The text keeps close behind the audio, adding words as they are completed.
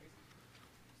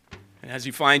As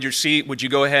you find your seat, would you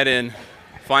go ahead and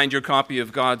find your copy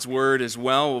of God's Word as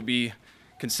well? We'll be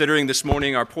considering this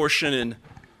morning our portion in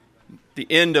the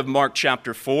end of Mark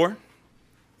chapter 4.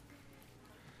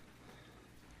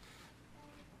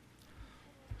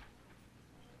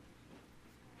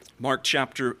 Mark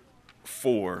chapter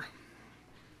 4.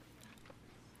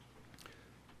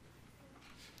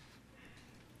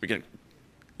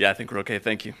 I think we're okay,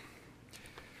 thank you.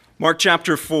 Mark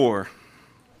chapter 4.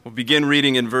 We'll begin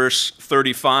reading in verse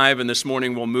 35, and this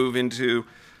morning we'll move into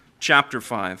chapter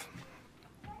 5.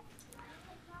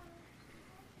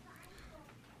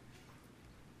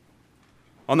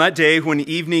 On that day when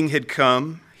evening had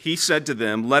come, he said to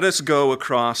them, "Let us go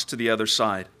across to the other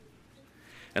side."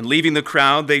 And leaving the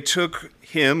crowd, they took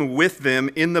him with them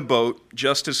in the boat,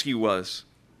 just as he was.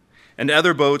 And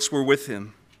other boats were with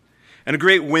him. And a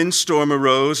great windstorm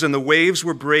arose, and the waves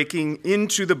were breaking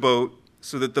into the boat,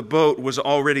 so that the boat was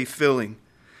already filling.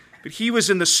 But he was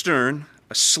in the stern,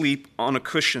 asleep on a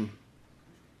cushion.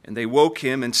 And they woke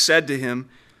him and said to him,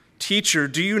 "Teacher,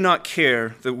 do you not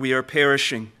care that we are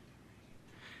perishing?"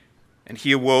 And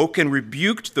he awoke and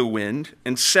rebuked the wind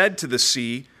and said to the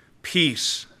sea,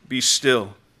 "Peace, be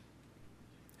still."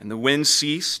 And the wind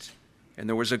ceased, and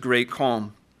there was a great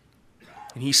calm.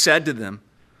 And he said to them,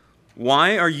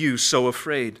 "Why are you so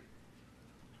afraid?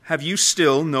 Have you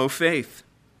still no faith?"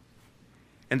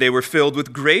 And they were filled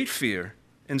with great fear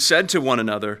and said to one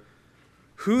another,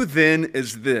 "Who then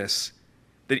is this,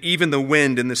 that even the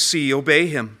wind and the sea obey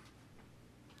him?"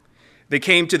 They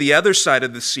came to the other side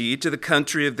of the sea, to the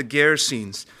country of the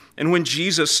Gerasenes. And when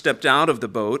Jesus stepped out of the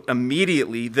boat,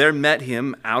 immediately there met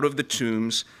him out of the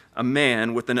tombs a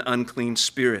man with an unclean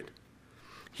spirit.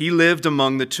 He lived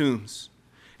among the tombs,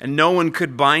 and no one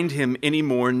could bind him any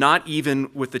more, not even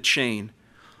with a chain.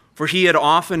 For he had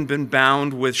often been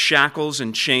bound with shackles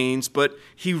and chains, but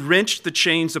he wrenched the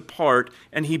chains apart,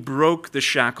 and he broke the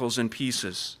shackles in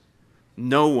pieces.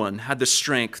 No one had the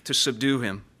strength to subdue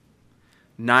him.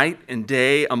 Night and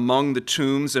day among the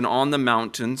tombs and on the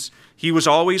mountains, he was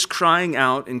always crying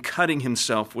out and cutting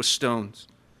himself with stones.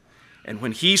 And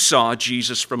when he saw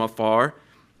Jesus from afar,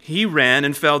 he ran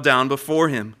and fell down before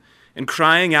him, and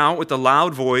crying out with a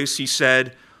loud voice, he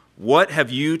said, "What have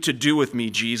you to do with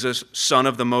me, Jesus, Son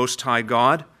of the Most High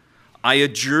God? I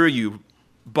adjure you,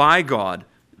 by God,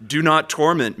 do not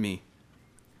torment me."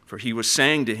 For he was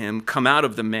saying to him, "Come out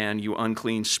of the man, you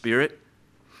unclean spirit."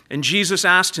 And Jesus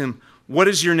asked him, "What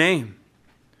is your name?"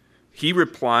 He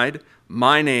replied,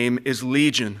 "My name is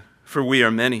Legion, for we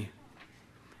are many."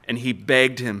 And he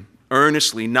begged him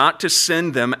earnestly not to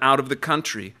send them out of the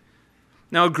country.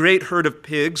 Now a great herd of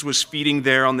pigs was feeding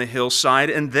there on the hillside,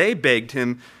 and they begged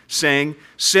him, saying,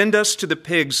 "Send us to the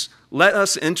pigs, let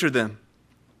us enter them."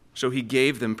 So he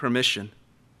gave them permission.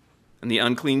 And the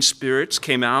unclean spirits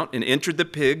came out and entered the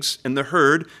pigs, and the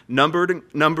herd,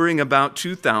 numbering about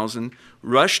 2,000,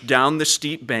 rushed down the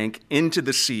steep bank into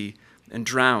the sea and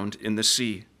drowned in the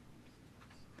sea.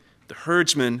 The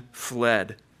herdsmen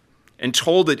fled and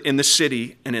told it in the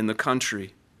city and in the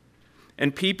country.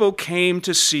 And people came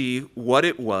to see what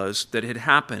it was that had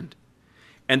happened.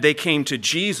 And they came to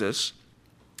Jesus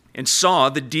and saw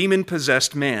the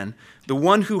demon-possessed man, the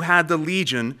one who had the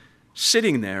legion,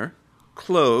 sitting there,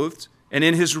 clothed and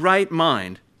in his right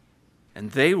mind.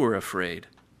 And they were afraid.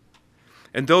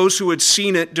 And those who had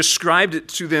seen it described it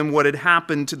to them what had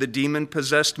happened to the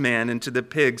demon-possessed man and to the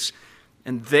pigs.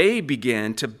 And they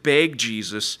began to beg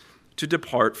Jesus to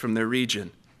depart from their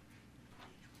region.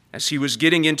 As he was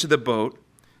getting into the boat,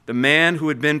 the man who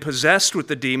had been possessed with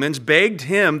the demons begged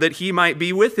him that he might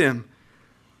be with him.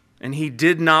 And he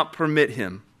did not permit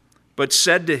him, but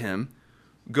said to him,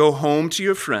 "Go home to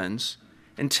your friends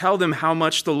and tell them how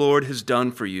much the Lord has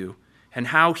done for you and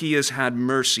how he has had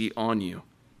mercy on you."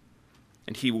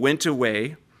 And he went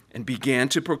away and began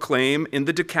to proclaim in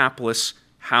the Decapolis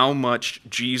how much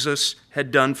Jesus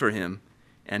had done for him,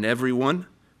 and everyone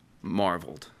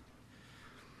marveled.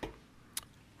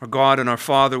 Our God and our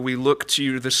Father, we look to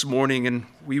you this morning and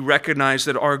we recognize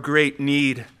that our great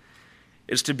need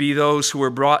is to be those who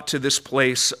are brought to this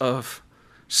place of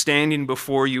standing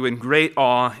before you in great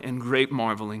awe and great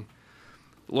marveling.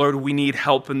 Lord, we need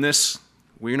help in this.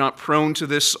 We're not prone to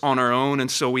this on our own,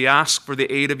 and so we ask for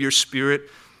the aid of your Spirit.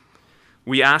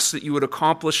 We ask that you would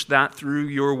accomplish that through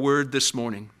your word this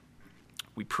morning.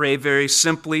 We pray very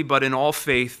simply, but in all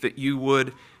faith, that you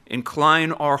would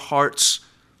incline our hearts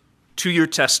to your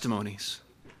testimonies.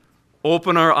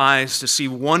 Open our eyes to see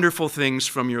wonderful things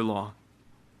from your law.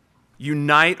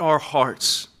 Unite our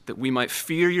hearts that we might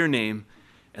fear your name,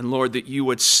 and Lord, that you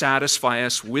would satisfy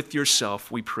us with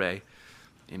yourself, we pray.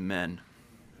 Amen.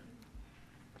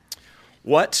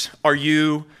 What are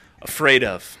you afraid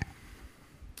of?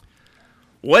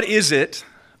 What is it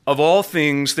of all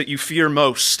things that you fear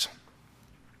most?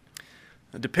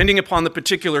 Depending upon the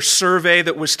particular survey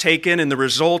that was taken and the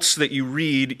results that you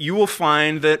read, you will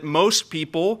find that most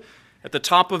people at the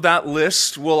top of that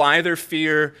list will either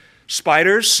fear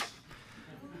spiders,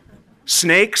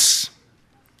 snakes,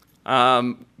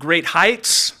 great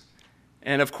heights,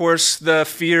 and of course the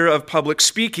fear of public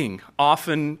speaking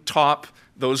often top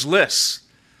those lists.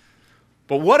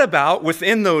 But what about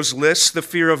within those lists the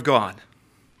fear of God?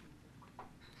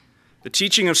 The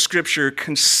teaching of Scripture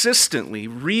consistently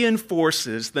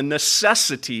reinforces the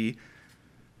necessity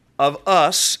of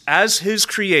us as His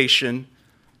creation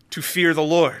to fear the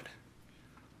Lord.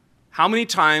 How many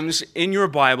times in your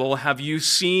Bible have you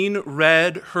seen,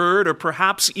 read, heard, or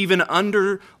perhaps even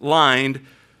underlined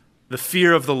the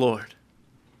fear of the Lord?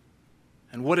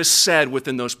 And what is said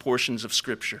within those portions of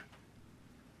Scripture?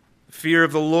 The fear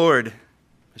of the Lord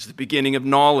is the beginning of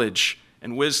knowledge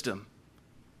and wisdom.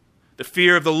 The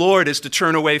fear of the Lord is to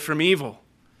turn away from evil.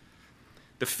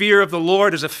 The fear of the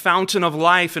Lord is a fountain of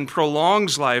life and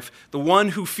prolongs life. The one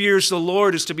who fears the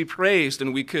Lord is to be praised,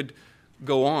 and we could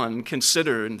go on,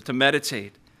 consider, and to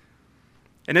meditate.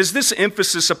 And as this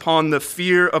emphasis upon the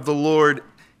fear of the Lord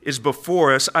is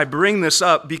before us, I bring this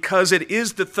up because it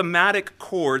is the thematic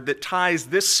cord that ties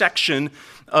this section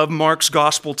of Mark's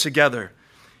gospel together.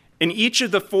 In each of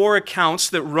the four accounts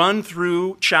that run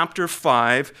through chapter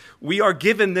 5, we are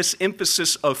given this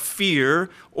emphasis of fear,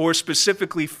 or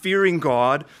specifically fearing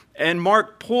God, and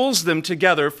Mark pulls them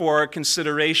together for our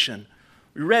consideration.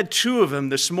 We read two of them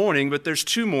this morning, but there's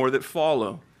two more that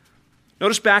follow.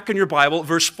 Notice back in your Bible,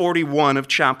 verse 41 of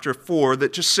chapter 4,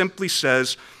 that just simply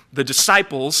says, the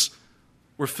disciples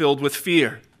were filled with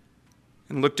fear.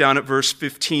 And look down at verse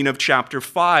 15 of chapter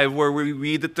 5, where we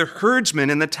read that the herdsmen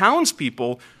and the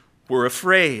townspeople were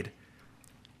afraid.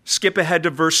 Skip ahead to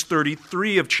verse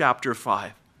 33 of chapter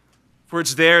 5. For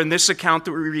it's there in this account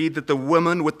that we read that the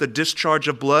woman with the discharge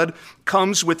of blood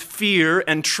comes with fear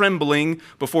and trembling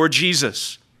before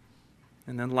Jesus.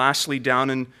 And then lastly, down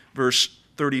in verse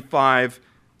 35,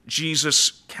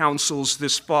 Jesus counsels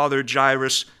this father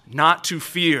Jairus not to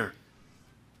fear,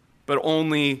 but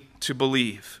only to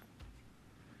believe.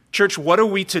 Church, what are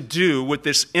we to do with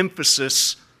this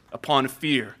emphasis upon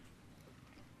fear?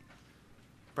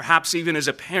 Perhaps even as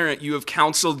a parent, you have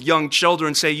counseled young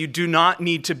children, say you do not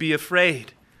need to be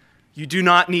afraid. You do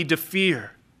not need to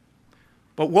fear.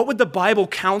 But what would the Bible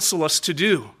counsel us to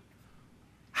do?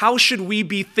 How should we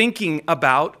be thinking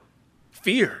about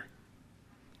fear?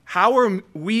 How are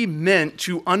we meant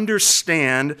to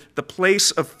understand the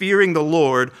place of fearing the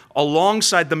Lord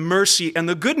alongside the mercy and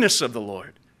the goodness of the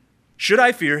Lord? Should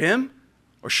I fear Him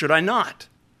or should I not?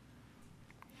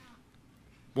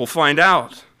 We'll find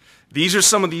out. These are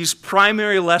some of these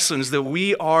primary lessons that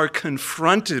we are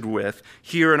confronted with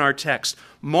here in our text.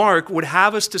 Mark would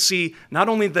have us to see not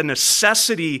only the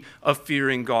necessity of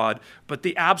fearing God, but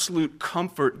the absolute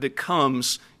comfort that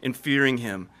comes in fearing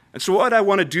Him. And so what I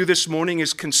want to do this morning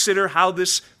is consider how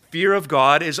this fear of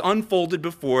God is unfolded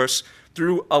before us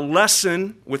through a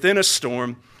lesson within a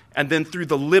storm, and then through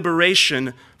the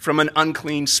liberation from an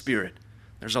unclean spirit.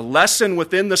 There's a lesson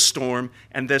within the storm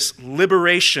and this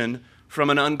liberation from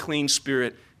an unclean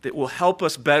spirit that will help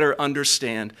us better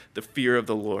understand the fear of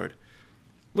the Lord.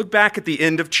 Look back at the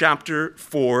end of chapter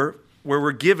 4, where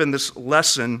we're given this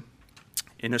lesson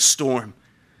in a storm.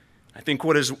 I think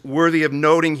what is worthy of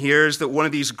noting here is that one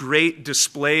of these great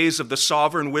displays of the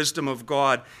sovereign wisdom of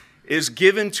God is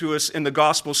given to us in the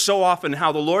gospel so often,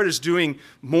 how the Lord is doing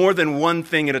more than one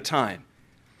thing at a time.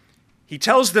 He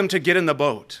tells them to get in the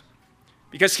boat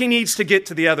because He needs to get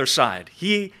to the other side.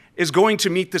 He is going to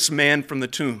meet this man from the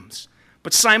tombs.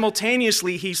 But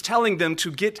simultaneously, He's telling them to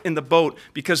get in the boat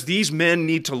because these men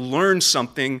need to learn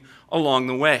something along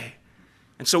the way.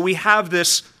 And so we have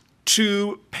this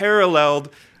two paralleled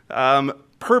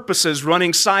purposes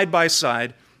running side by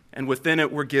side, and within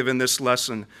it we're given this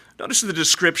lesson. Notice the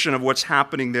description of what's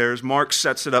happening there as Mark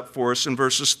sets it up for us in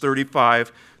verses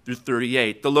 35 through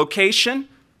 38. The location,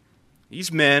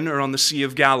 these men are on the Sea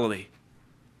of Galilee.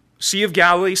 Sea of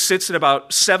Galilee sits at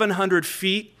about 700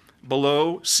 feet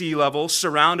below sea level,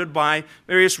 surrounded by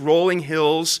various rolling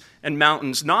hills and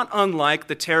mountains, not unlike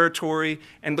the territory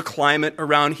and the climate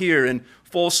around here in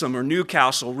Folsom or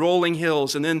Newcastle, rolling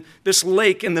hills, and then this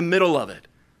lake in the middle of it,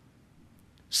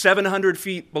 700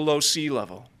 feet below sea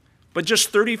level. But just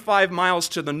 35 miles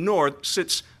to the north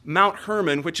sits Mount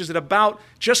Hermon, which is at about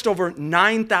just over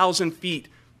 9,000 feet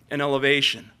in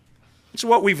elevation. So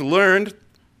what we've learned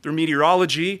through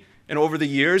meteorology and over the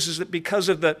years is that because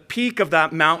of the peak of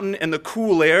that mountain and the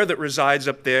cool air that resides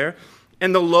up there,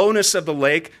 and the lowness of the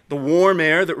lake, the warm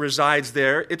air that resides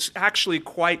there, it's actually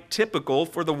quite typical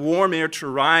for the warm air to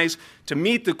rise to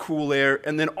meet the cool air,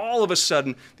 and then all of a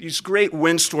sudden, this great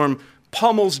windstorm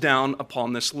pummels down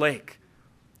upon this lake.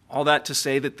 All that to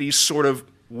say that these sort of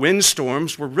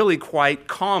windstorms were really quite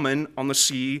common on the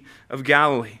Sea of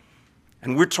Galilee.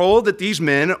 And we're told that these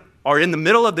men are in the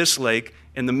middle of this lake,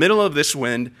 in the middle of this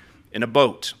wind, in a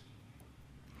boat.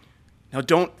 Now,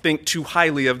 don't think too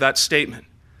highly of that statement.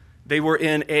 They were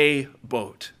in a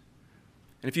boat.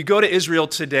 And if you go to Israel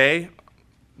today,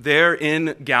 there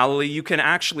in Galilee, you can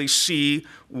actually see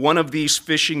one of these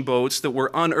fishing boats that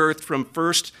were unearthed from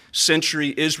first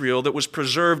century Israel that was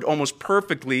preserved almost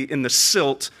perfectly in the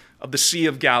silt of the Sea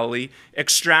of Galilee,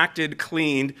 extracted,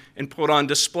 cleaned, and put on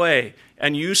display.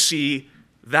 And you see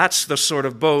that's the sort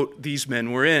of boat these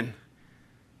men were in.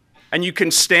 And you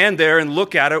can stand there and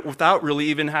look at it without really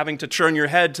even having to turn your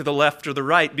head to the left or the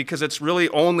right, because it's really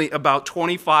only about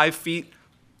 25 feet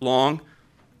long,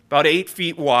 about 8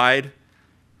 feet wide,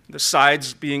 the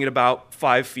sides being at about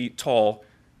 5 feet tall,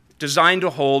 designed to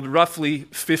hold roughly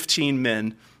 15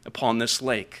 men upon this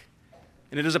lake.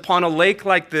 And it is upon a lake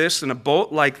like this and a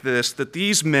boat like this that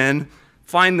these men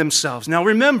find themselves. Now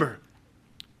remember,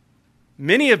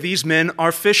 many of these men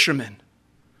are fishermen.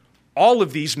 All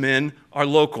of these men are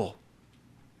local.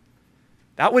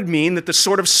 That would mean that the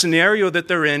sort of scenario that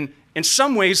they're in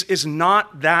some ways, is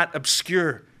not that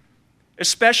obscure,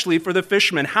 especially for the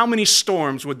fishermen. How many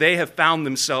storms would they have found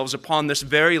themselves upon this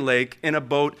very lake in a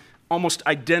boat almost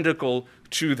identical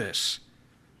to this?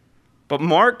 But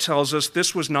Mark tells us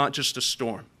this was not just a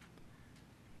storm.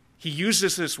 He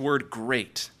uses this word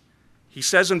great. He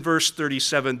says in verse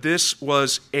 37, this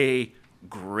was a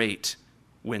great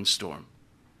windstorm.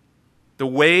 The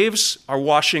waves are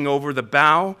washing over the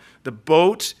bow. The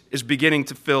boat is beginning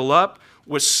to fill up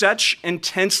with such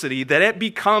intensity that it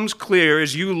becomes clear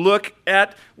as you look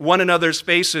at one another's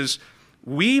faces,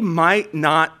 we might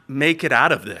not make it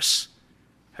out of this.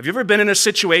 Have you ever been in a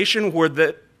situation where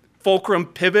the fulcrum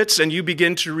pivots and you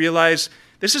begin to realize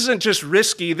this isn't just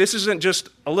risky, this isn't just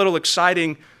a little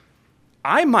exciting,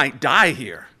 I might die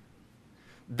here?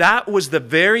 That was the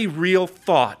very real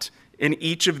thought in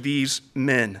each of these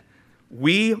men.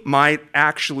 We might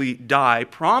actually die,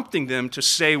 prompting them to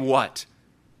say what?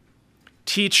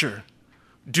 Teacher,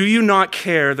 do you not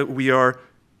care that we are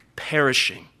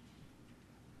perishing?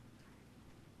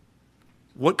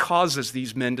 What causes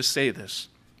these men to say this?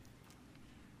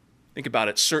 Think about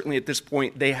it. Certainly at this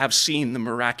point, they have seen the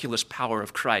miraculous power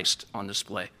of Christ on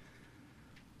display.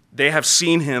 They have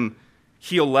seen him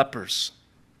heal lepers.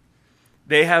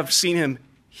 They have seen him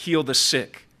heal the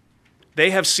sick.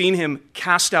 They have seen him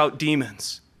cast out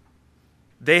demons.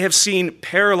 They have seen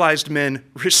paralyzed men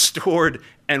restored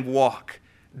and walk.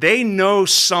 They know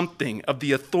something of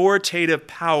the authoritative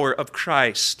power of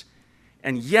Christ.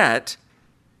 And yet,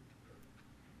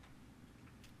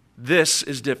 this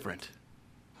is different.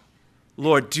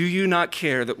 Lord, do you not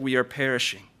care that we are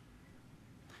perishing?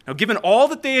 Now, given all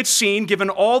that they had seen, given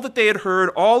all that they had heard,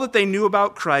 all that they knew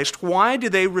about Christ, why do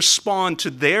they respond to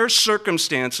their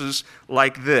circumstances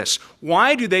like this?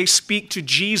 Why do they speak to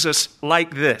Jesus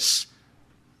like this?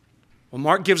 Well,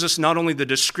 Mark gives us not only the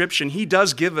description, he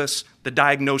does give us the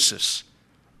diagnosis.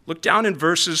 Look down in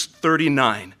verses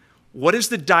 39. What is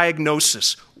the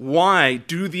diagnosis? Why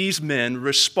do these men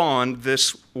respond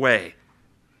this way?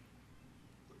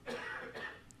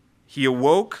 He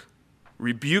awoke,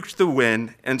 rebuked the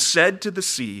wind, and said to the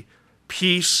sea,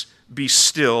 "Peace, be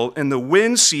still." And the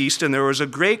wind ceased, and there was a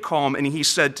great calm. And he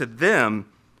said to them,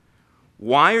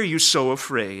 "Why are you so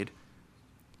afraid?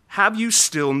 Have you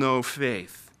still no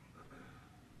faith?"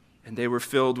 And they were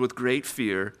filled with great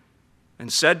fear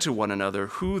and said to one another,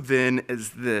 "Who then is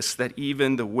this that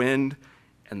even the wind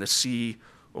and the sea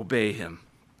obey him?"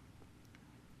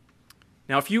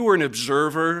 Now, if you were an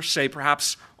observer, say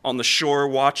perhaps on the shore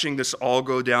watching this all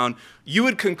go down, you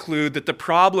would conclude that the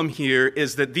problem here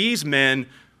is that these men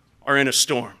are in a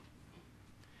storm.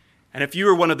 And if you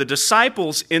were one of the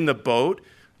disciples in the boat,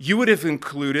 you would have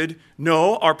concluded,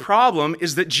 no, our problem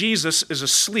is that Jesus is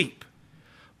asleep.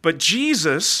 But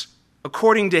Jesus,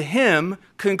 according to him,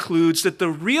 concludes that the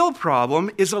real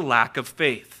problem is a lack of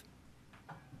faith.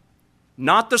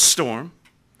 Not the storm,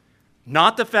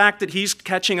 not the fact that he's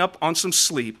catching up on some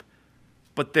sleep,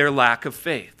 but their lack of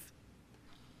faith.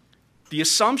 The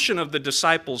assumption of the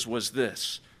disciples was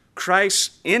this: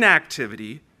 Christ's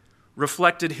inactivity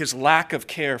reflected his lack of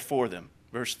care for them.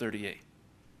 Verse 38.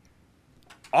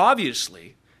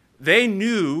 Obviously, they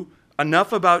knew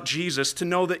enough about Jesus to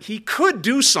know that he could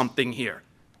do something here.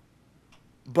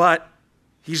 but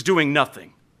he's doing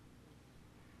nothing.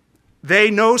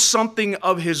 They know something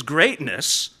of his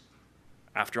greatness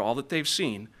after all that they've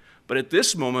seen, but at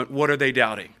this moment, what are they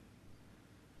doubting?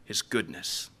 His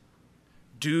goodness.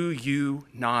 Do you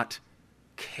not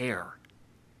care?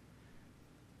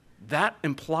 That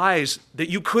implies that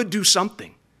you could do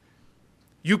something.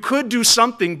 You could do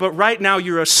something, but right now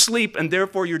you're asleep and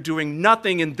therefore you're doing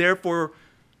nothing, and therefore,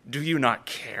 do you not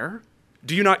care?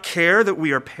 Do you not care that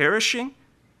we are perishing?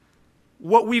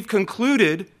 What we've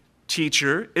concluded,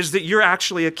 teacher, is that you're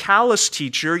actually a callous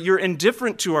teacher. You're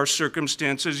indifferent to our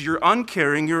circumstances. You're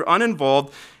uncaring. You're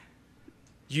uninvolved.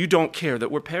 You don't care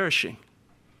that we're perishing.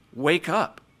 Wake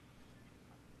up.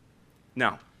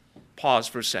 Now, pause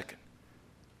for a second.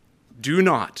 Do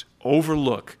not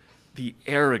overlook the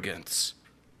arrogance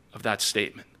of that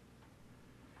statement.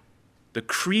 The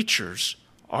creatures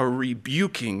are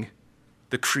rebuking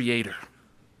the Creator.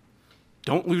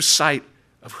 Don't lose sight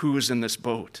of who is in this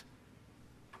boat.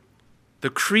 The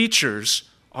creatures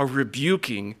are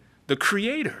rebuking the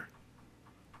Creator.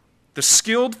 The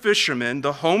skilled fishermen,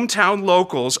 the hometown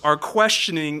locals, are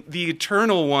questioning the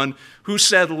Eternal One who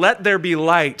said, "Let there be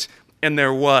light," and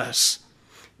there was.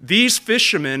 These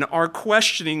fishermen are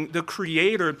questioning the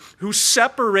Creator who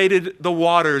separated the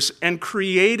waters and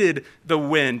created the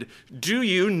wind. Do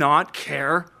you not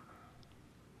care?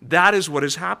 That is what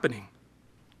is happening.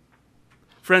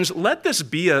 Friends, let this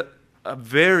be a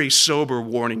very sober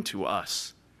warning to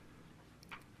us.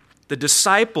 The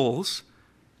disciples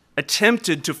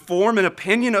attempted to form an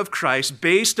opinion of Christ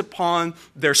based upon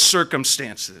their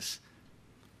circumstances,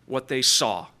 what they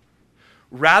saw,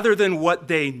 rather than what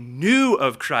they knew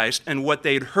of Christ and what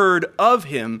they'd heard of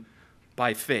him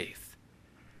by faith.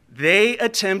 They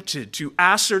attempted to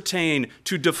ascertain,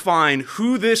 to define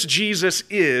who this Jesus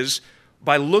is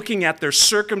by looking at their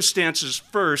circumstances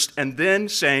first and then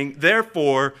saying,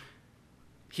 therefore,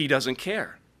 he doesn't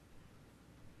care.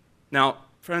 Now,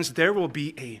 friends, there will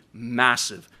be a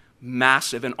massive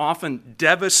and often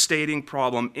devastating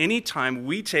problem anytime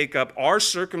we take up our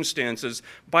circumstances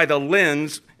by the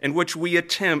lens in which we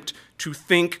attempt to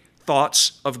think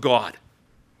thoughts of God.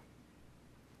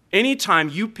 Anytime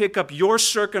you pick up your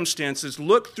circumstances,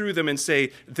 look through them and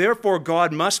say, therefore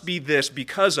God must be this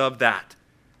because of that,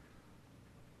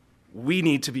 we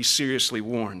need to be seriously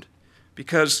warned,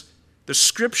 because the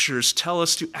Scriptures tell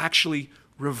us to actually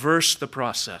reverse the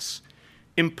process.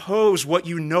 Impose what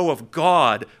you know of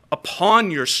God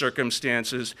upon your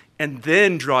circumstances and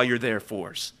then draw your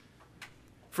therefores.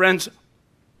 Friends,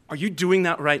 are you doing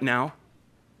that right now?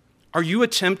 Are you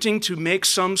attempting to make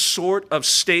some sort of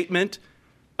statement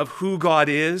of who God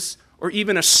is, or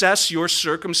even assess your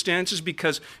circumstances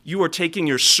because you are taking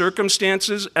your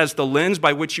circumstances as the lens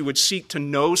by which you would seek to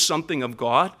know something of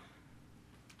God?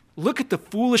 Look at the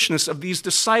foolishness of these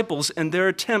disciples and their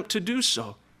attempt to do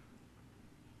so.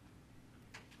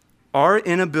 Our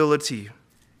inability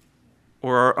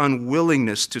or our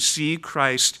unwillingness to see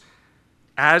Christ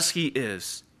as he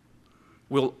is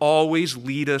will always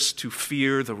lead us to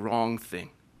fear the wrong thing.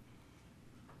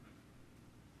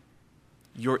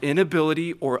 Your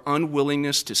inability or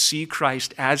unwillingness to see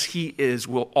Christ as he is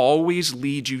will always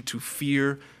lead you to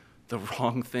fear the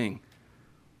wrong thing.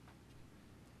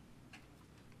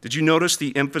 Did you notice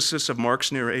the emphasis of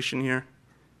Mark's narration here?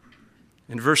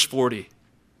 In verse 40, it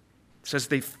says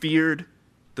they feared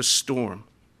the storm.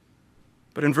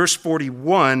 But in verse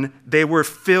 41, they were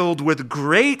filled with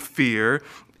great fear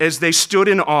as they stood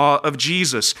in awe of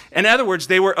Jesus. In other words,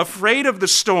 they were afraid of the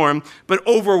storm, but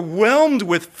overwhelmed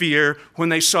with fear when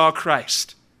they saw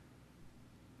Christ.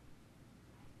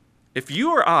 If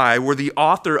you or I were the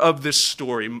author of this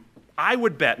story, I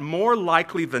would bet more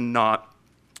likely than not,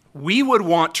 we would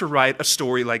want to write a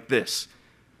story like this.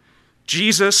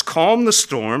 Jesus calmed the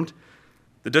storm,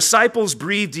 the disciples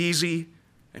breathed easy,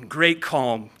 and great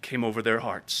calm came over their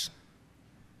hearts.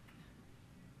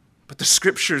 But the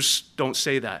Scriptures don't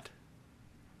say that.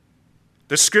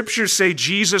 The Scriptures say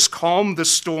Jesus calmed the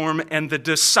storm and the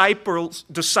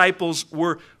disciples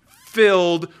were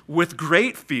filled with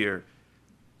great fear.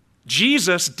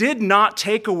 Jesus did not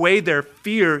take away their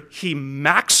fear, he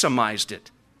maximized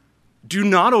it. Do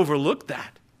not overlook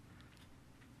that.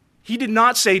 He did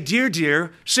not say,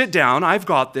 dear, sit down, I've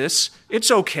got this,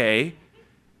 it's okay.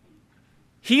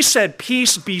 He said,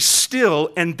 peace, be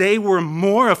still, and they were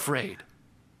more afraid.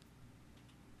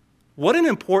 What an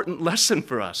important lesson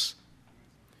for us.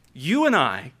 You and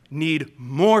I need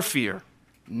more fear,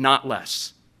 not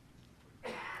less.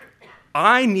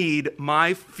 I need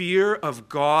my fear of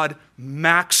God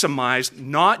maximized,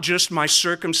 not just my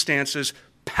circumstances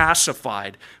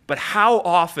pacified. But how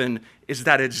often is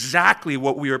that exactly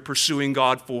what we are pursuing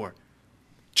God for?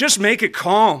 Just make it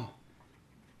calm.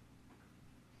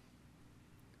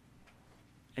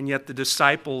 And yet the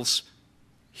disciples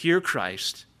hear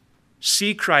Christ,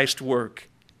 see Christ work,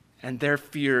 and their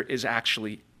fear is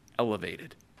actually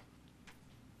elevated.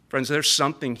 Friends, there's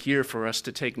something here for us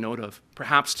to take note of,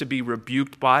 perhaps to be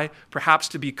rebuked by, perhaps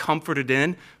to be comforted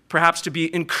in, perhaps to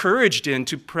be encouraged in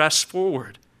to press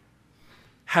forward.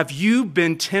 Have you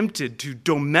been tempted to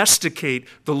domesticate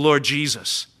the Lord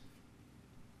Jesus?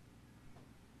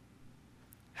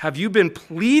 Have you been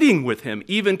pleading with him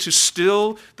even to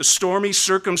still the stormy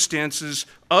circumstances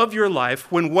of your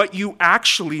life when what you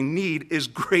actually need is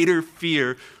greater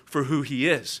fear for who he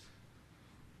is?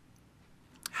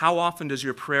 How often does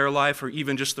your prayer life or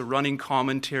even just the running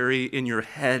commentary in your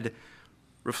head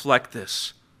reflect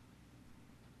this?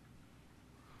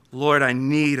 Lord, I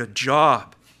need a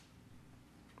job.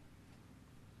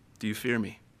 Do you fear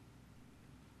me?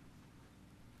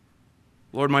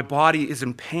 Lord, my body is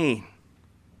in pain.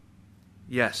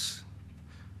 Yes.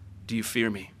 Do you fear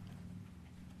me?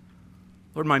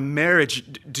 Lord, my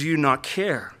marriage, do you not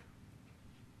care?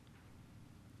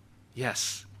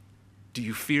 Yes. Do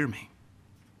you fear me?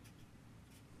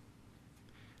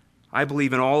 I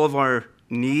believe in all of our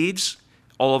needs,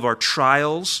 all of our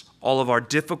trials, all of our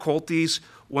difficulties,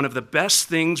 one of the best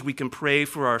things we can pray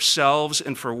for ourselves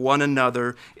and for one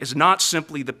another is not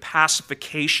simply the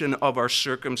pacification of our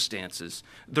circumstances,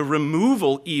 the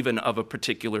removal even of a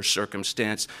particular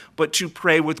circumstance, but to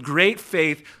pray with great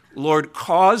faith, Lord,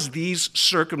 cause these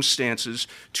circumstances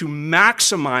to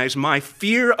maximize my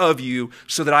fear of you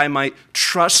so that I might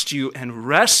trust you and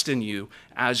rest in you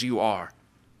as you are.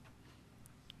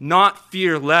 Not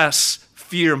fear less,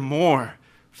 fear more.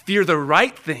 Fear the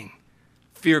right thing.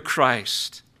 Fear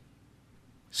Christ.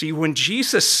 See, when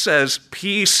Jesus says,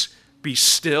 peace, be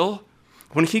still,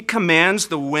 when he commands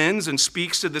the winds and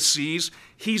speaks to the seas,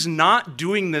 he's not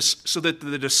doing this so that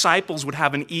the disciples would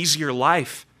have an easier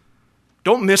life.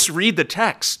 Don't misread the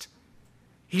text.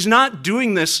 He's not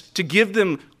doing this to give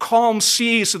them calm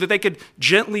seas so that they could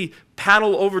gently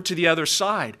paddle over to the other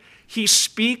side. He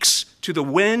speaks to the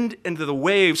wind and to the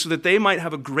waves so that they might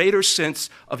have a greater sense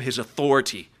of his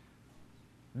authority.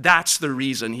 That's the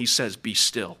reason he says, be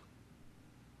still.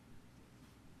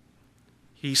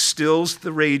 He stills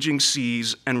the raging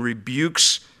seas and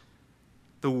rebukes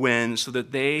the wind so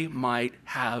that they might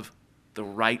have the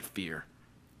right fear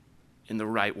in the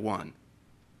right one.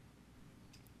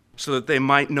 So that they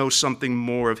might know something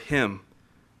more of him.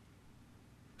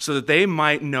 So that they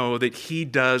might know that he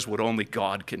does what only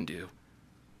God can do.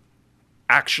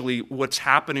 Actually, what's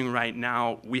happening right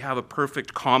now, we have a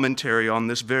perfect commentary on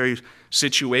this very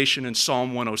situation in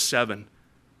Psalm 107.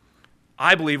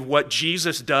 I believe what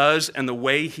Jesus does and the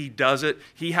way he does it,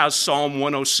 he has Psalm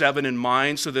 107 in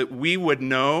mind so that we would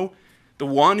know the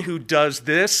one who does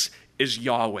this is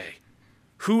Yahweh.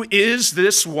 Who is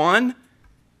this one?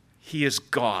 He is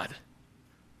God.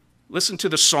 Listen to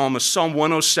the psalmist, Psalm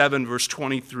 107, verse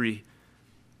 23.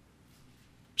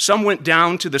 Some went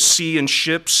down to the sea in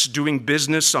ships, doing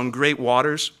business on great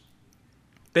waters.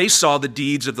 They saw the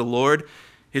deeds of the Lord,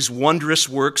 his wondrous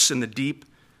works in the deep.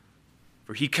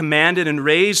 For he commanded and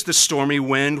raised the stormy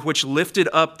wind, which lifted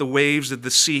up the waves of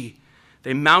the sea.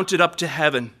 They mounted up to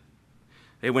heaven.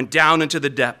 They went down into the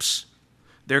depths.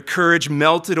 Their courage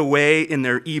melted away in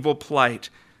their evil plight.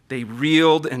 They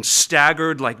reeled and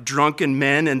staggered like drunken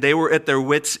men, and they were at their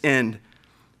wits' end.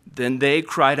 Then they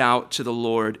cried out to the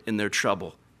Lord in their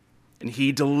trouble, and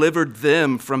he delivered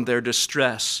them from their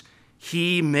distress.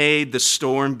 He made the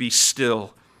storm be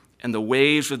still, and the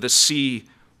waves of the sea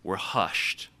were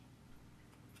hushed.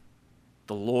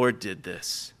 The Lord did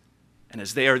this. And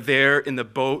as they are there in the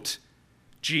boat,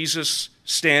 Jesus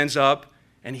stands up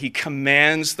and he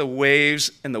commands the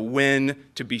waves and the wind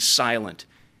to be silent.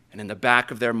 And in the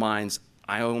back of their minds,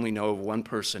 I only know of one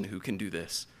person who can do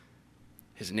this.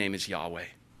 His name is Yahweh.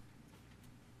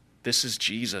 This is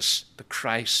Jesus, the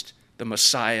Christ, the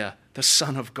Messiah, the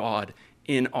Son of God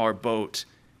in our boat.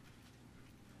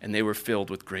 And they were filled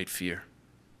with great fear.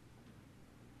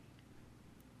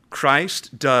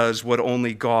 Christ does what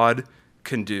only God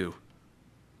can do.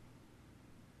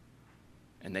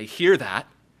 And they hear that,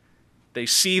 they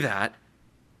see that,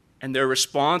 and their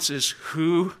response is,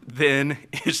 who then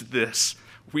is this?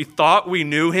 We thought we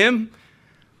knew him.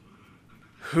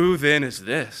 Who then is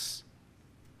this?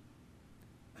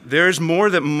 There's more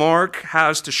that Mark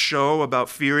has to show about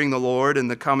fearing the Lord in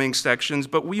the coming sections,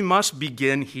 but we must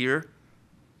begin here.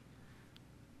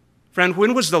 Friend,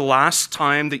 when was the last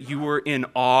time that you were in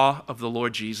awe of the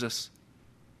Lord Jesus?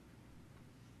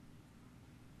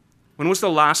 When was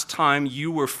the last time you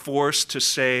were forced to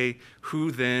say, "Who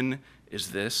then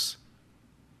is this?"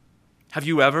 Have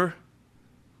you ever?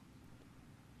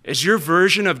 Is your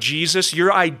version of Jesus,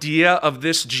 your idea of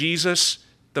this Jesus,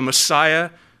 the Messiah,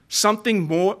 something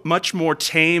much more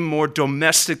tame, more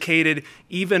domesticated,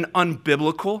 even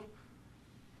unbiblical?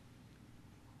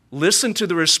 Listen to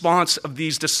the response of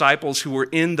these disciples who were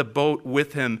in the boat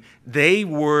with him. They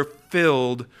were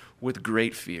filled with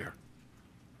great fear.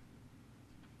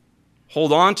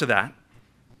 Hold on to that,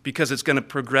 because it's going to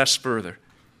progress further.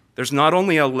 There's not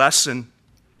only a lesson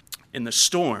in the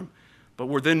storm, but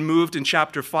we're then moved in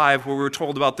chapter 5 where we're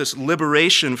told about this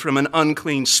liberation from an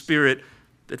unclean spirit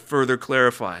that further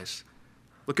clarifies.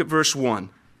 Look at verse 1.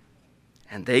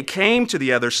 And they came to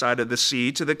the other side of the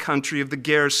sea, to the country of the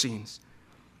Gerasenes.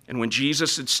 And when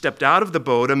Jesus had stepped out of the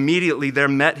boat, immediately there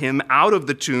met him out of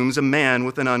the tombs a man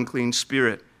with an unclean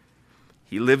spirit.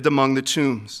 He lived among the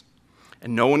tombs,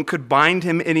 and no one could bind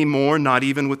him anymore, not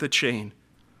even with a chain.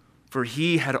 For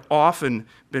he had often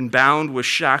been bound with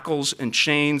shackles and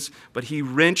chains, but he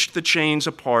wrenched the chains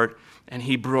apart, and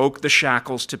he broke the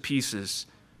shackles to pieces.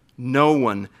 No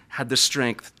one had the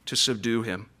strength to subdue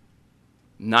him.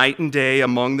 Night and day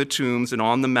among the tombs and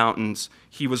on the mountains,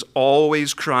 he was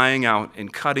always crying out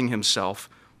and cutting himself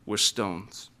with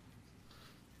stones.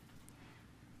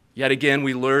 Yet again,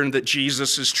 we learn that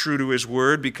Jesus is true to his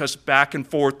word, because back in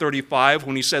 4:35,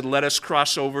 when he said, "Let us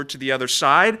cross over to the other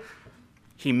side,"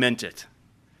 he meant it.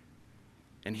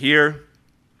 And here,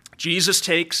 Jesus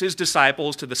takes his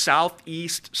disciples to the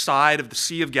southeast side of the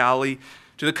Sea of Galilee,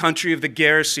 to the country of the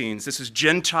Gerasenes. This is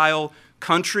Gentile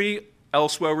country,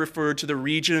 elsewhere referred to the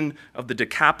region of the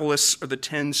Decapolis or the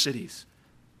 10 cities.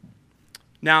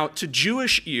 Now, to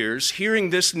Jewish ears,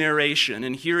 hearing this narration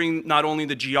and hearing not only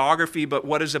the geography but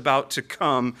what is about to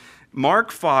come,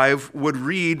 Mark 5 would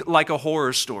read like a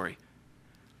horror story.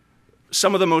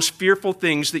 Some of the most fearful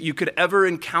things that you could ever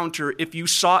encounter if you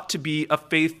sought to be a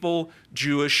faithful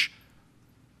Jewish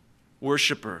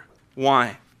worshiper.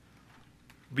 Why?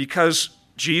 Because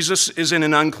Jesus is in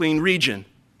an unclean region.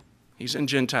 He's in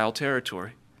Gentile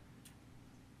territory.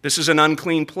 This is an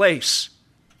unclean place.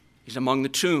 He's among the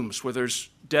tombs where there's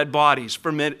dead bodies,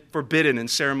 forbidden in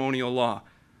ceremonial law.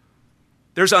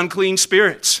 There's unclean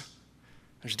spirits.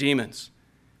 There's demons.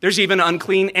 There's even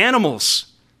unclean animals,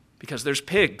 because there's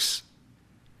pigs.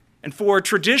 And for a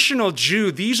traditional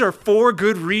Jew, these are 4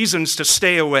 good reasons to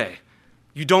stay away.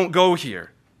 You don't go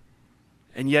here.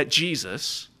 And yet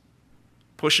Jesus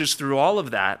pushes through all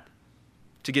of that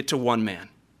to get to one man.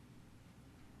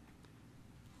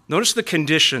 Notice the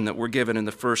condition that we're given in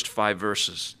the first 5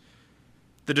 verses.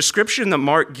 The description that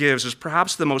Mark gives is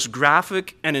perhaps the most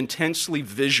graphic and intensely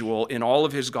visual in all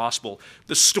of his gospel.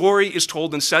 The story is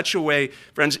told in such a way,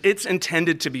 friends, it's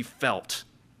intended to be felt.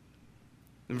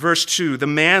 In verse 2, the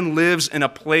man lives in a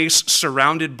place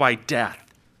surrounded by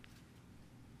death.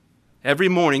 Every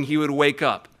morning he would wake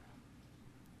up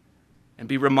and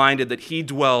be reminded that he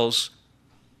dwells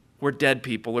where dead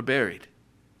people are buried.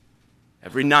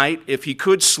 Every night, if he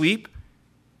could sleep,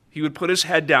 he would put his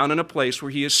head down in a place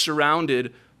where he is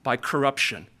surrounded by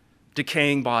corruption,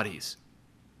 decaying bodies.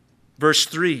 Verse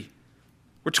 3,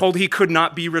 we're told he could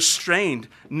not be restrained,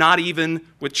 not even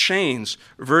with chains.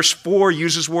 Verse 4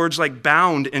 uses words like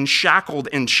bound and shackled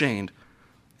and chained.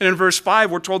 And in verse 5,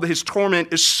 we're told that his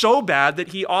torment is so bad that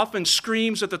he often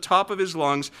screams at the top of his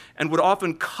lungs and would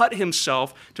often cut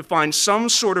himself to find some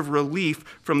sort of relief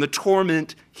from the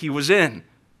torment he was in.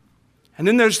 And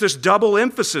then there's this double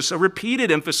emphasis, a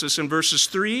repeated emphasis in verses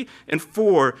 3 and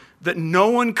 4, that no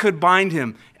one could bind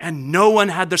him and no one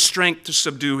had the strength to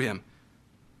subdue him.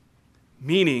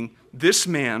 Meaning, this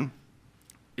man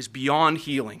is beyond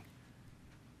healing,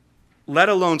 let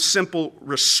alone simple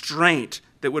restraint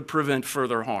that would prevent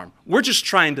further harm. We're just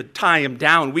trying to tie him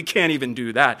down. We can't even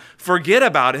do that. Forget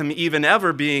about him even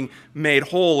ever being made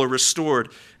whole or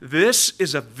restored. This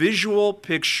is a visual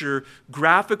picture,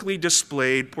 graphically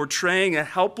displayed, portraying a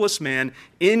helpless man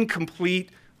in complete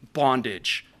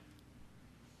bondage.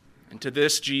 And to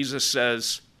this, Jesus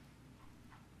says,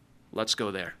 let's go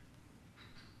there.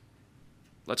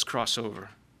 Let's cross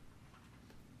over.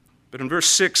 But in verse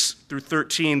 6 through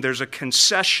 13, there's a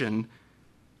concession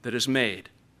that is made.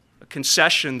 A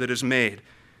concession that is made.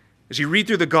 As you read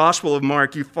through the Gospel of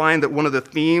Mark, you find that one of the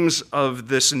themes of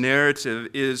this narrative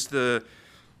is the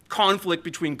conflict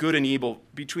between good and evil,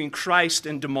 between Christ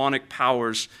and demonic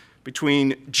powers,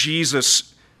 between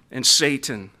Jesus and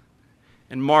Satan.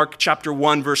 In Mark chapter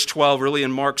 1, verse 12, really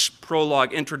in Mark's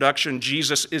prologue introduction,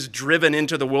 Jesus is driven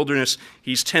into the wilderness.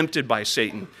 He's tempted by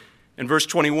Satan. In verse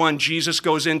 21, Jesus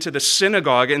goes into the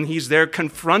synagogue and he's there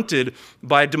confronted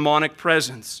by a demonic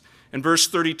presence. In verse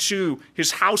 32,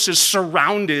 his house is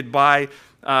surrounded by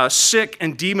sick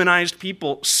and demonized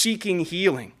people seeking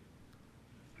healing.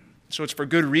 So it's for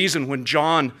good reason when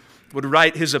John would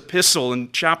write his epistle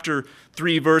in chapter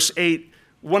 3, verse 8,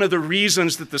 one of the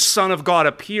reasons that the Son of God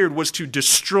appeared was to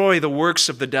destroy the works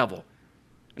of the devil.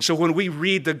 And so when we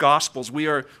read the Gospels,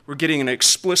 we're getting an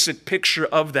explicit picture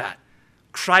of that.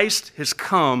 Christ has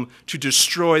come to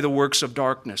destroy the works of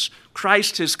darkness.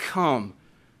 Christ has come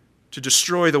to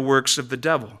destroy the works of the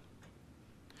devil.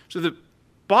 So the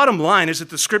bottom line is that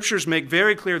the Scriptures make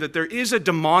very clear that there is a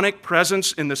demonic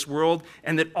presence in this world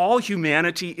and that all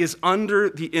humanity is under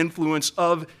the influence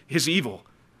of his evil.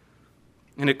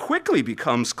 And it quickly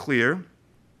becomes clear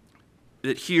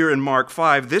that here in Mark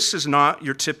 5, this is not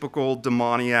your typical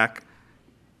demoniac.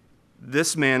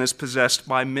 This man is possessed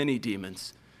by many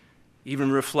demons,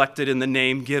 even reflected in the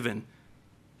name given.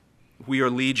 We are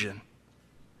legion.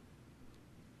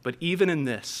 But even in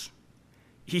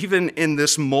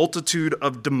this multitude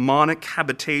of demonic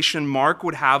habitation, Mark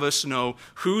would have us know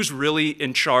who's really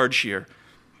in charge here.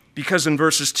 Because in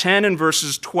verses 10 and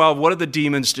verses 12, what do the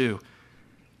demons do?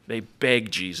 They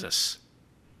beg Jesus.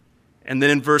 And then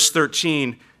in verse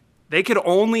 13, they could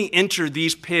only enter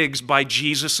these pigs by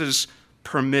Jesus'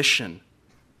 permission.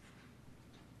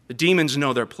 The demons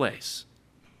know their place.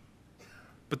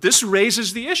 But this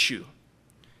raises the issue.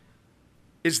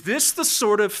 Is this the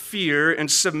sort of fear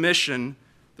and submission,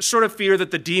 the sort of fear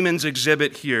that the demons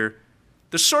exhibit here,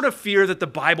 the sort of fear that the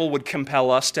Bible would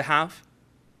compel us to have?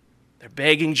 They're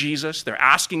begging Jesus, they're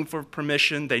asking for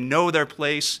permission, they know their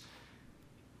place.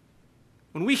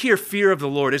 When we hear fear of the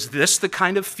Lord, is this the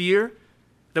kind of fear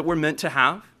that we're meant to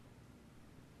have?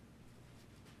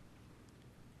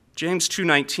 James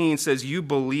 2:19 says, you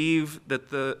believe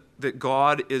that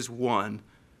God is one.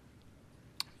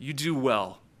 You do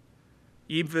well.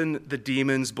 Even the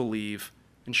demons believe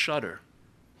and shudder.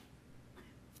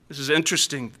 This is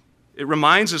interesting. It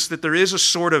reminds us that there is a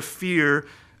sort of fear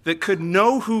that could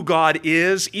know who God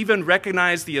is, even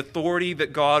recognize the authority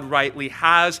that God rightly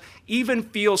has, even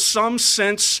feel some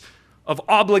sense of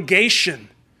obligation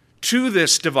to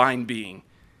this divine being,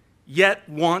 yet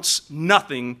wants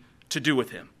nothing to do with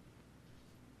him.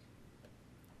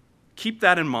 Keep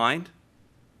that in mind,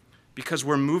 because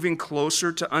we're moving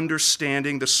closer to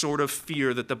understanding the sort of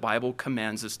fear that the Bible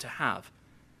commands us to have.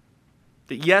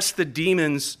 That yes, the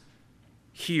demons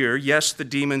hear, yes, the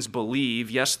demons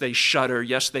believe, yes, they shudder,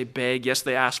 yes, they beg, yes,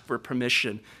 they ask for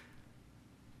permission.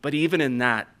 But even in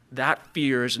that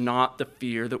fear is not the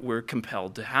fear that we're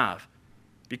compelled to have.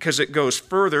 Because it goes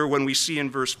further when we see in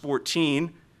verse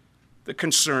 14 the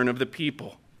concern of the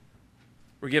people.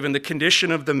 We're given the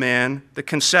condition of the man, the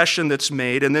concession that's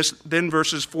made, and then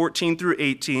verses 14 through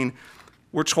 18,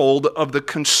 we're told of the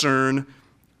concern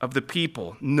of the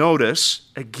people.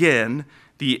 Notice, again,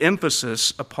 the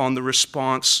emphasis upon the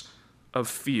response of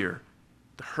fear.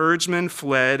 The herdsmen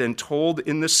fled and told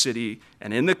in the city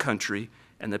and in the country,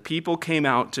 and the people came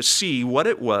out to see what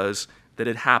it was that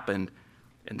had happened.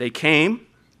 And they came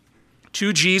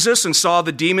to Jesus and saw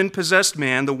the demon-possessed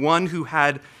man, the one who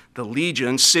had the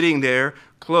legion, sitting there,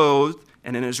 clothed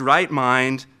and in his right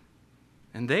mind,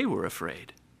 and they were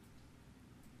afraid.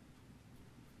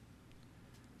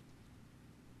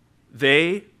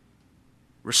 They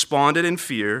responded in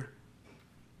fear,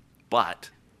 but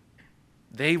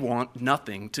they want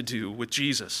nothing to do with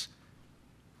Jesus.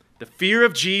 The fear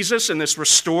of Jesus and this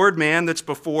restored man that's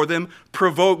before them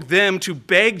provoked them to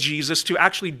beg Jesus to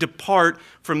actually depart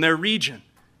from their region.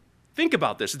 Think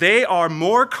about this. They are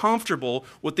more comfortable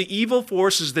with the evil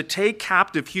forces that take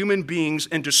captive human beings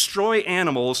and destroy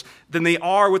animals than they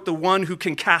are with the one who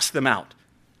can cast them out.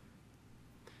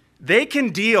 They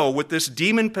can deal with this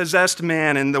demon-possessed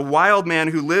man and the wild man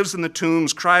who lives in the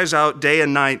tombs, cries out day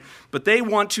and night, but they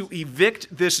want to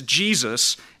evict this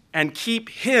Jesus and keep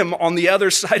him on the other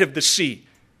side of the sea.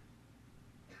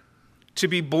 To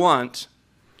be blunt,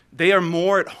 they are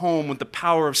more at home with the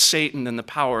power of Satan than the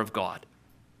power of God.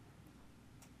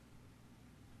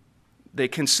 They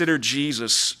consider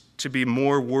Jesus to be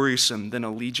more worrisome than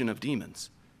a legion of demons.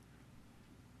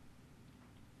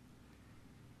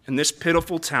 And this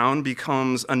pitiful town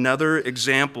becomes another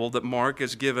example that Mark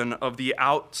has given of the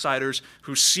outsiders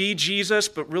who see Jesus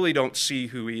but really don't see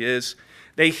who he is.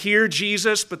 They hear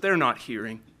Jesus, but they're not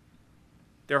hearing.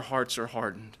 Their hearts are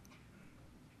hardened.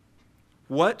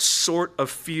 What sort of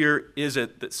fear is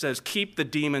it that says, keep the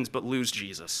demons but lose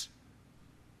Jesus?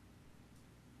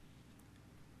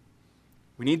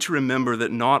 We need to remember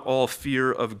that not all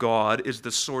fear of God is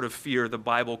the sort of fear the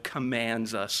Bible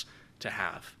commands us to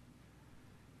have.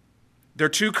 There are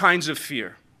two kinds of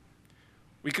fear.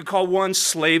 We could call one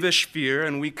slavish fear,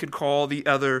 and we could call the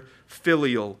other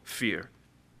filial fear.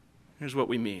 Here's what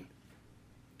we mean.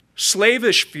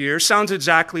 Slavish fear sounds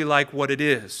exactly like what it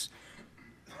is,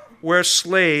 where a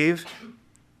slave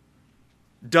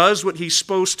does what he's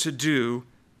supposed to do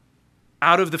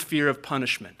out of the fear of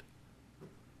punishment.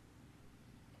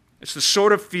 It's the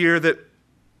sort of fear that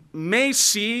may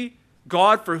see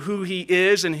God for who he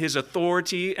is in his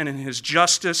authority and in his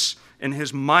justice and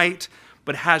his might,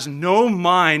 but has no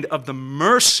mind of the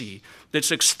mercy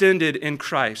that's extended in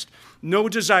Christ. No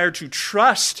desire to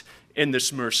trust in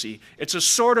this mercy. It's a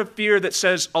sort of fear that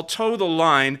says, I'll toe the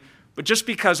line, but just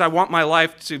because I want my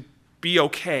life to be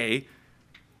okay,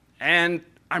 and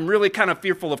I'm really kind of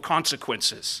fearful of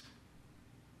consequences.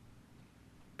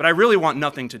 But I really want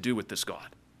nothing to do with this God,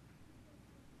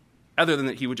 other than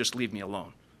that he would just leave me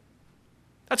alone.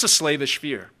 That's a slavish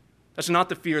fear. That's not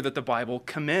the fear that the Bible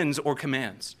commends or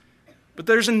commands. But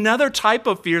there's another type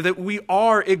of fear that we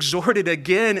are exhorted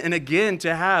again and again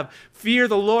to have. Fear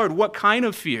the Lord. What kind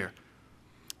of fear?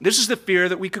 This is the fear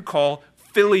that we could call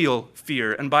filial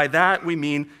fear. And by that we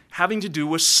mean having to do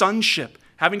with sonship,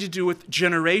 having to do with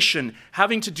generation,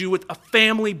 having to do with a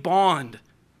family bond.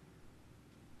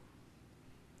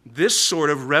 This sort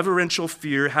of reverential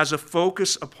fear has a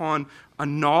focus upon a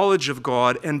knowledge of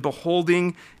God and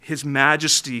beholding his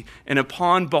majesty. And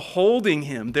upon beholding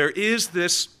him, there is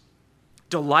this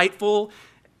delightful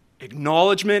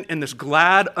acknowledgement and this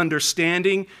glad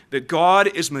understanding that God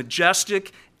is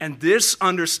majestic, and this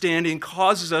understanding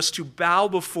causes us to bow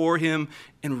before him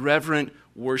in reverent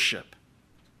worship.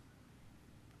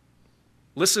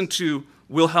 Listen to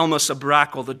Wilhelmus à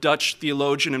Brakel, the Dutch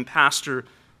theologian and pastor,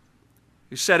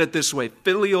 who said it this way: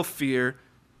 filial fear,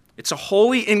 it's a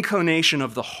holy inclination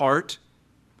of the heart,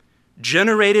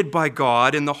 generated by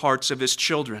God in the hearts of his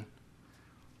children,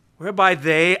 whereby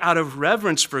they, out of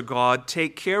reverence for God,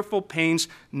 take careful pains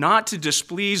not to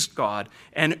displease God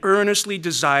and earnestly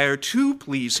desire to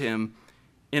please him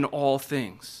in all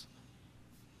things.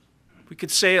 We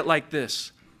could say it like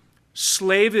this: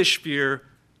 slavish fear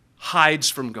hides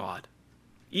from God,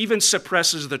 even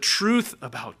suppresses the truth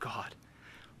about God.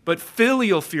 But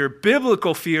filial fear,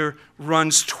 biblical fear,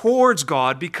 runs towards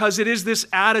God because it is this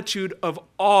attitude of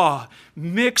awe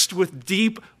mixed with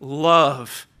deep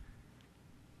love.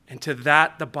 And to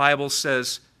that, the Bible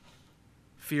says,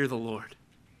 fear the Lord.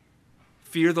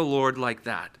 Fear the Lord like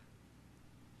that.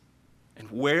 And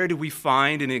where do we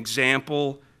find an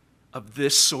example of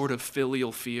this sort of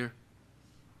filial fear?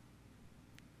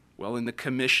 Well, in the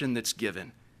commission that's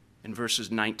given in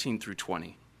verses 19 through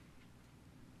 20.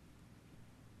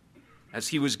 As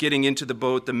he was getting into the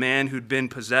boat, the man who'd been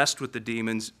possessed with the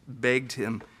demons begged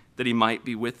him that he might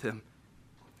be with him.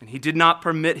 And he did not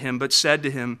permit him, but said to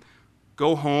him,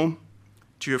 "Go home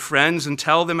to your friends and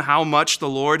tell them how much the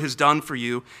Lord has done for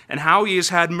you and how he has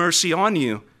had mercy on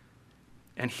you."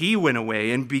 And he went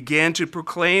away and began to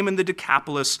proclaim in the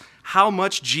Decapolis how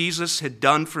much Jesus had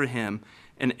done for him,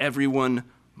 and everyone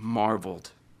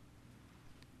marveled.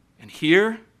 And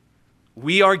here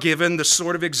we are given the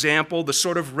sort of example, the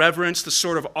sort of reverence, the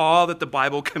sort of awe that the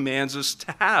Bible commands us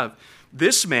to have.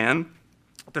 This man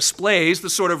displays the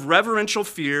sort of reverential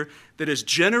fear that is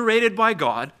generated by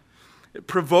God. It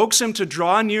provokes him to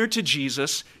draw near to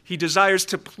Jesus. He desires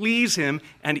to please him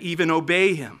and even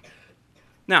obey him.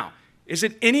 Now, is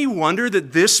it any wonder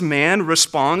that this man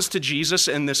responds to Jesus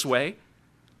in this way?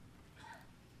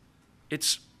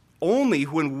 It's only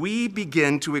when we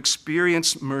begin to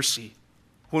experience mercy,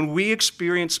 when we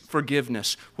experience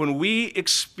forgiveness, when we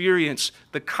experience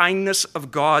the kindness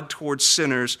of God towards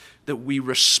sinners, that we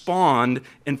respond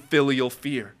in filial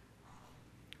fear.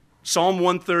 Psalm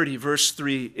 130, verse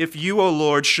 3, "If you, O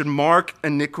Lord, should mark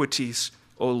iniquities,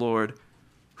 O Lord,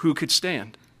 who could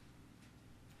stand?"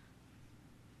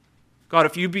 God,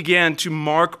 if you began to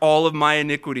mark all of my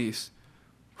iniquities,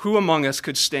 who among us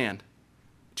could stand?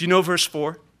 Do you know verse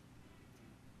 4?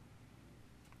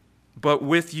 "But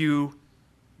with you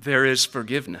there is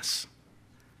forgiveness,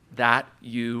 that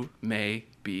you may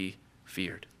be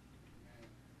feared."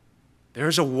 There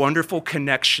is a wonderful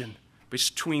connection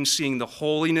between seeing the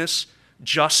holiness,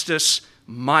 justice,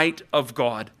 might of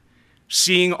God,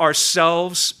 seeing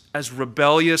ourselves as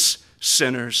rebellious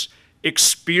sinners,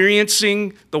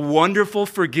 experiencing the wonderful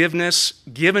forgiveness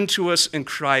given to us in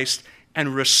Christ,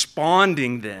 and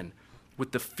responding then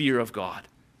with the fear of God.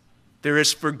 There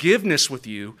is forgiveness with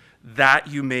you, that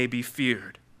you may be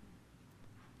feared.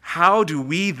 How do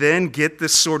we then get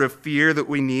this sort of fear that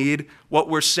we need? What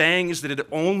we're saying is that it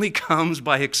only comes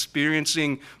by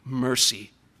experiencing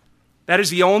mercy. That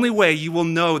is the only way you will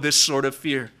know this sort of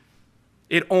fear.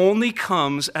 It only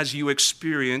comes as you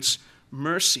experience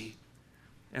mercy.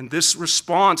 And this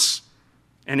response,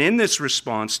 and in this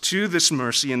response to this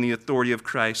mercy and the authority of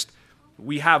Christ,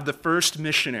 we have the first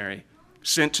missionary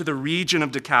sent to the region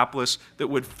of Decapolis that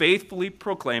would faithfully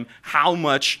proclaim how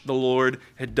much the Lord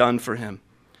had done for him.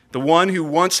 The one who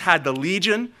once had the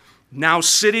legion, now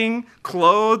sitting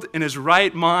clothed in his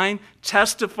right mind,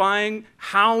 testifying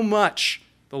how much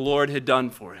the Lord had done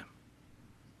for him.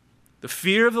 The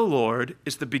fear of the Lord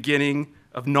is the beginning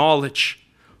of knowledge,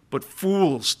 but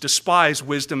fools despise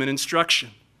wisdom and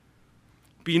instruction.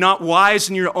 Be not wise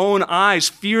in your own eyes.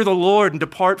 Fear the Lord and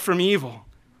depart from evil.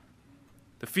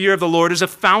 The fear of the Lord is a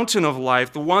fountain of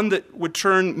life, the one that would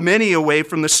turn many away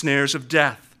from the snares of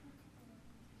death.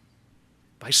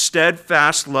 By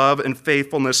steadfast love and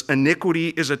faithfulness, iniquity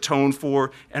is atoned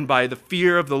for, and by the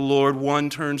fear of the Lord, one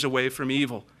turns away from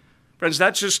evil. Friends,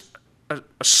 that's just a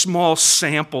small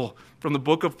sample from the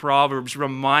book of Proverbs,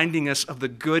 reminding us of the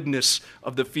goodness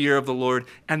of the fear of the Lord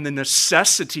and the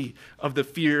necessity of the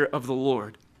fear of the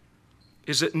Lord.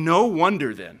 Is it no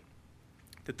wonder then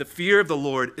that the fear of the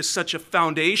Lord is such a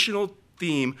foundational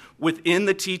theme within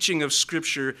the teaching of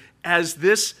Scripture, as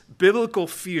this biblical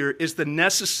fear is the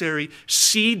necessary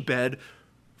seedbed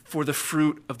for the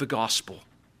fruit of the gospel?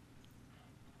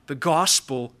 The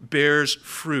gospel bears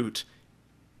fruit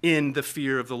in the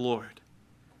fear of the Lord.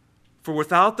 For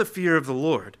without the fear of the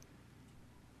Lord,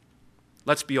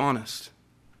 let's be honest,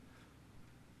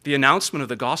 the announcement of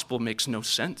the gospel makes no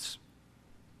sense.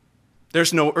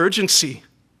 There's no urgency.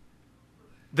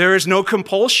 There is no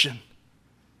compulsion,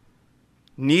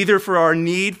 neither for our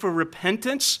need for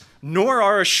repentance nor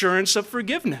our assurance of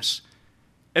forgiveness.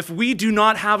 If we do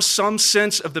not have some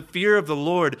sense of the fear of the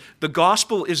Lord, the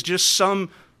gospel is just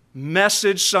some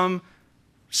message, some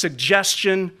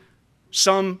suggestion,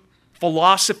 some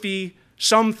philosophy,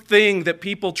 something that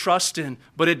people trust in,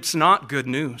 but it's not good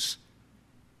news.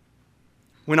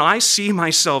 When I see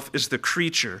myself as the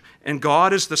creature and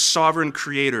God as the sovereign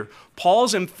creator,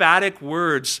 Paul's emphatic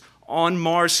words on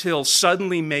Mars Hill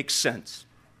suddenly make sense.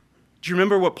 Do you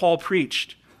remember what Paul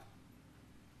preached?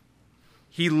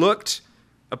 He looked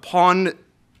upon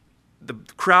the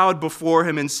crowd before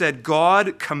him and said,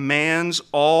 God commands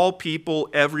all people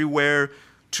everywhere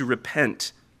to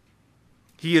repent.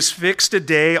 He has fixed a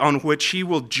day on which he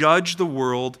will judge the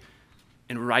world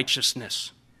in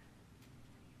righteousness.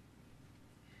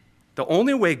 The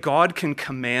only way God can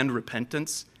command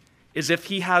repentance is if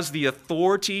he has the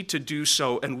authority to do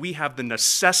so and we have the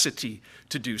necessity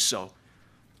to do so.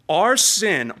 Our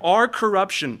sin, our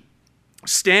corruption,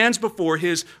 stands before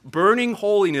his burning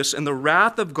holiness and the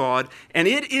wrath of God, and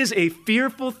it is a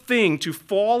fearful thing to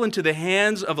fall into the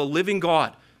hands of a living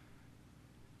God.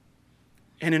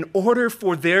 And in order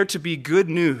for there to be good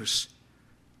news,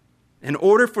 in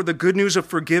order for the good news of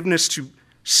forgiveness to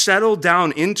settle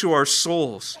down into our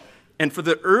souls, and for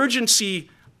the urgency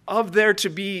of there to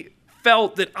be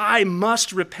felt that I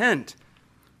must repent,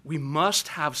 we must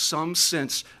have some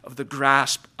sense of the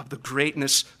grasp of the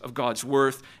greatness of God's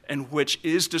worth, and which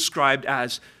is described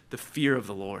as the fear of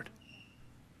the Lord.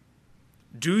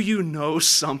 Do you know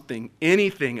something,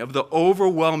 anything of the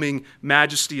overwhelming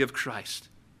majesty of Christ?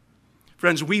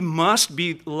 Friends, we must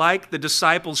be like the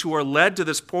disciples who are led to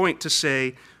this point to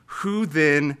say, who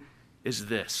then is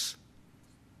this?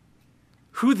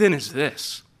 Who then is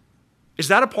this? Is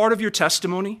that a part of your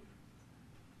testimony?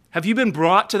 Have you been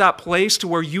brought to that place to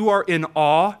where you are in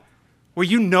awe, where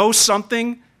you know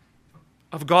something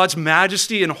of God's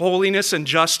majesty and holiness and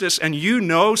justice, and you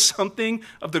know something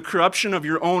of the corruption of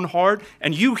your own heart,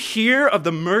 and you hear of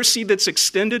the mercy that's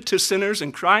extended to sinners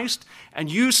in Christ,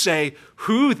 and you say,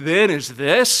 who then is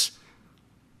this?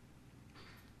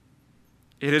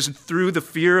 It is through the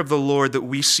fear of the Lord that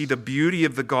we see the beauty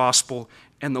of the gospel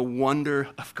and the wonder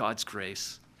of God's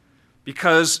grace.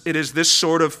 Because it is this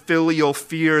sort of filial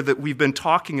fear that we've been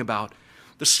talking about,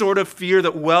 the sort of fear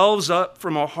that wells up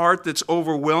from a heart that's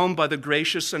overwhelmed by the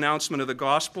gracious announcement of the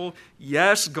gospel.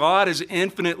 Yes, God is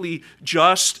infinitely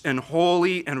just and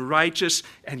holy and righteous,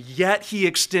 and yet he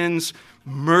extends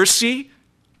mercy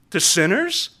to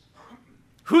sinners.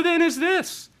 Who then is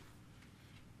this?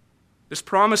 This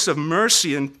promise of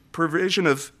mercy and provision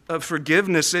of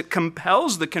forgiveness, it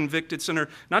compels the convicted sinner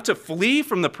not to flee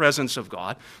from the presence of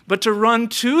God, but to run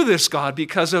to this God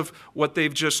because of what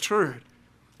they've just heard.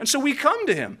 And so we come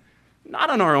to him, not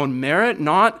on our own merit,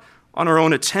 not on our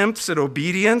own attempts at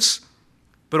obedience,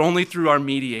 but only through our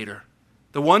mediator,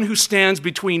 the one who stands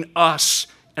between us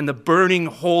and the burning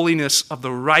holiness of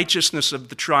the righteousness of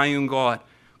the triune God,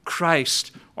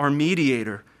 Christ, our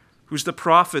mediator, who's the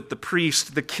prophet, the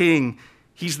priest, the king.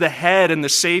 He's the head and the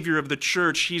savior of the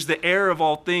church. He's the heir of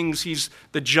all things. He's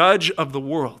the judge of the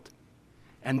world.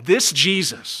 And this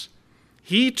Jesus,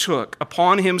 he took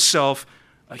upon himself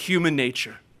a human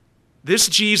nature. This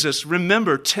Jesus,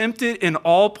 remember, tempted in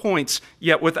all points,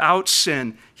 yet without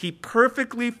sin. He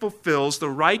perfectly fulfills the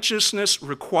righteousness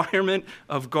requirement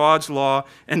of God's law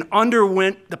and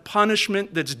underwent the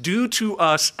punishment that's due to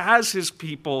us as his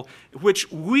people,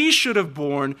 which we should have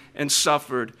borne and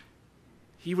suffered.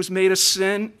 He was made a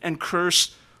sin and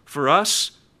curse for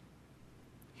us.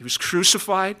 He was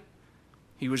crucified.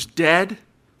 He was dead.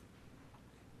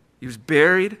 He was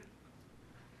buried.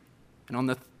 And on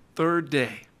the third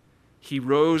day, he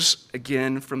rose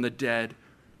again from the dead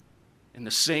in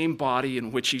the same body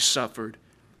in which he suffered,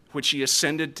 which he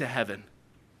ascended to heaven.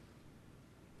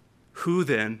 Who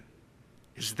then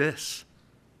is this?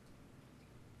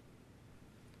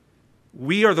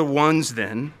 We are the ones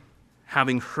then,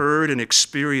 having heard and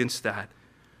experienced that,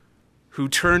 who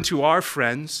turn to our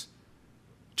friends,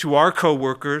 to our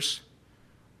co-workers,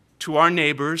 to our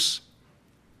neighbors,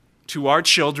 to our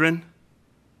children,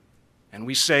 and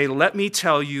we say, let me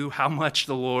tell you how much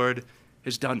the Lord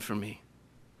has done for me.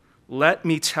 Let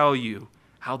me tell you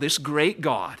how this great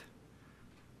God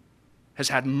has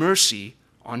had mercy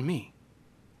on me.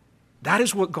 That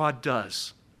is what God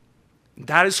does.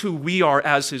 That is who we are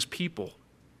as his people.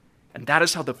 And that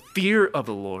is how the fear of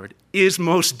the Lord is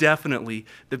most definitely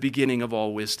the beginning of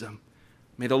all wisdom.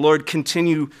 May the Lord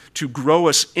continue to grow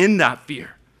us in that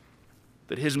fear,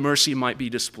 that his mercy might be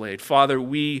displayed. Father,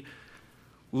 we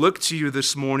look to you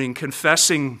this morning,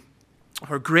 confessing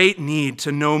our great need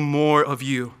to know more of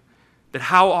you, that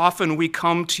how often we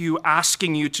come to you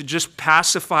asking you to just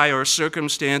pacify our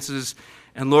circumstances.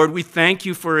 And Lord, we thank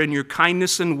you for in your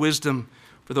kindness and wisdom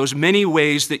for those many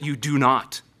ways that you do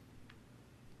not,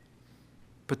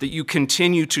 but that you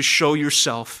continue to show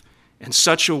yourself in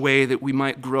such a way that we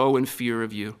might grow in fear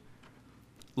of you.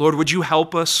 Lord, would you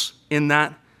help us in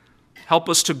that? Help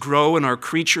us to grow in our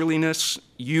creatureliness,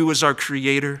 you as our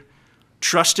creator,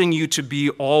 trusting you to be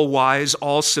all wise,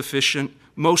 all sufficient,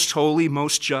 most holy,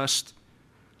 most just,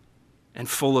 and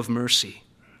full of mercy.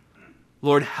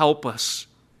 Lord, help us.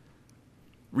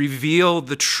 Reveal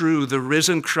the true, the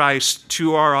risen Christ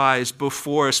to our eyes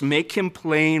before us. Make him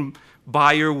plain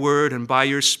by your word and by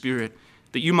your spirit,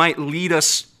 that you might lead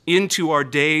us into our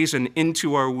days and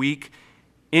into our week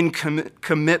in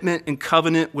commitment and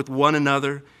covenant with one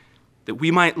another, that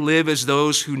we might live as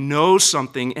those who know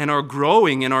something and are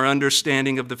growing in our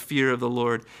understanding of the fear of the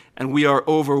Lord. And we are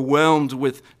overwhelmed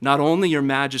with not only your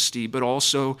majesty, but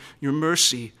also your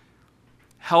mercy.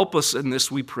 Help us in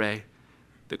this, we pray,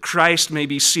 that Christ may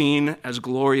be seen as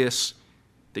glorious,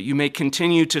 that you may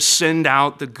continue to send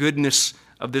out the goodness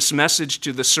of this message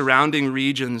to the surrounding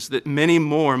regions, that many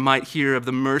more might hear of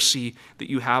the mercy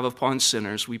that you have upon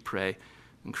sinners, we pray.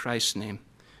 In Christ's name,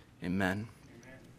 amen.